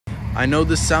I know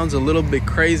this sounds a little bit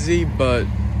crazy, but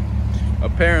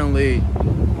apparently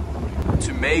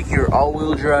to make your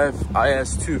all-wheel drive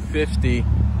Is250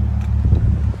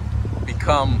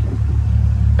 become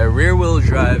a rear-wheel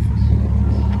drive,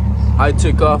 I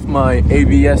took off my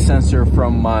ABS sensor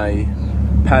from my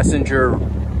passenger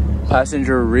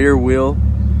rear wheel,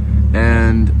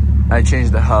 and I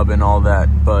changed the hub and all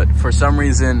that, but for some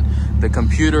reason the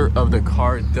computer of the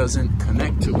car doesn't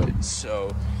connect to it.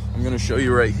 So I'm gonna show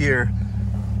you right here.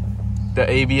 The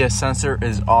ABS sensor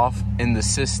is off in the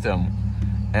system,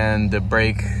 and the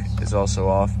brake is also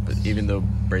off, but even though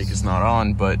brake is not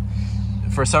on, but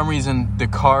for some reason the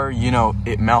car, you know,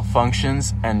 it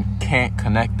malfunctions and can't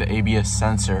connect the ABS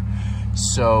sensor.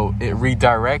 So it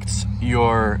redirects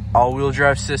your all-wheel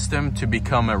drive system to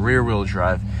become a rear-wheel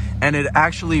drive. And it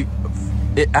actually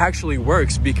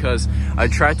works, because I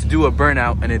tried to do a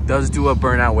burnout, and it does do a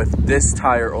burnout with this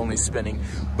tire only spinning,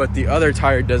 but the other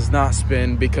tire does not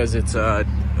spin because it's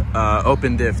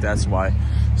open diff, that's why.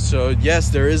 So yes,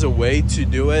 there is a way to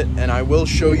do it, and I will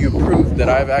show you proof that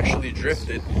I've actually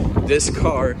drifted this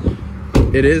car.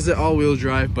 It is an all-wheel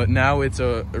drive, but now it's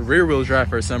a rear-wheel drive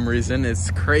for some reason.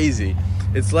 It's crazy.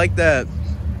 It's like that.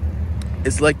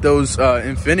 It's like those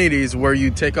Infinities where you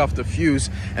take off the fuse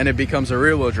and it becomes a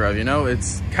rear-wheel drive, you know?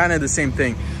 It's kind of the same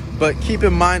thing. But keep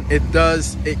in mind, it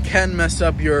can mess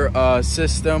up your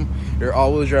system, your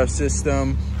all-wheel drive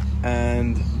system,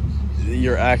 and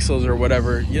your axles or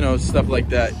whatever, you know, stuff like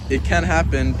that. It can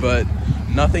happen, but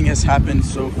nothing has happened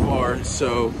so far,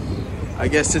 so I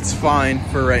guess it's fine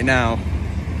for right now.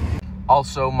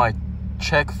 Also, my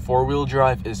check four-wheel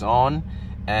drive is on,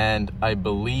 and I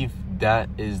believe that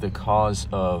is the cause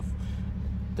of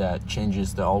that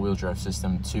changes the all-wheel drive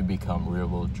system to become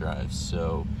rear-wheel drive.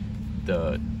 So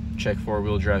the check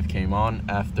four-wheel drive came on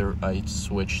after I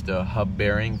switched the hub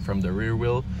bearing from the rear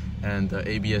wheel, and the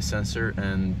ABS sensor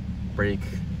and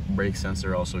brake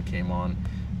sensor also came on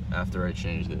after I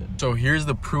changed it. So here's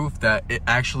the proof that it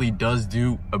actually does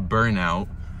do a burnout,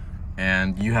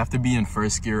 and you have to be in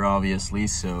first gear, obviously.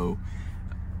 So,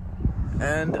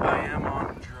 and I am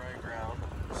on dry ground,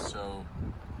 so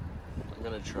I'm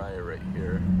gonna try it right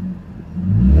here.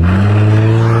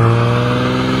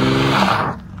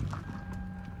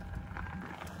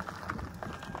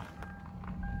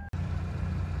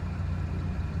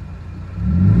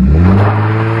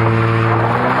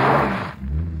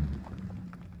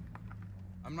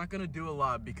 I'm not gonna do a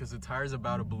lot because the tire's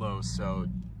about to blow, so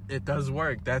it does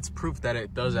work. That's proof that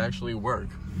it does actually work.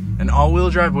 An all-wheel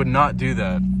drive would not do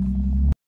that.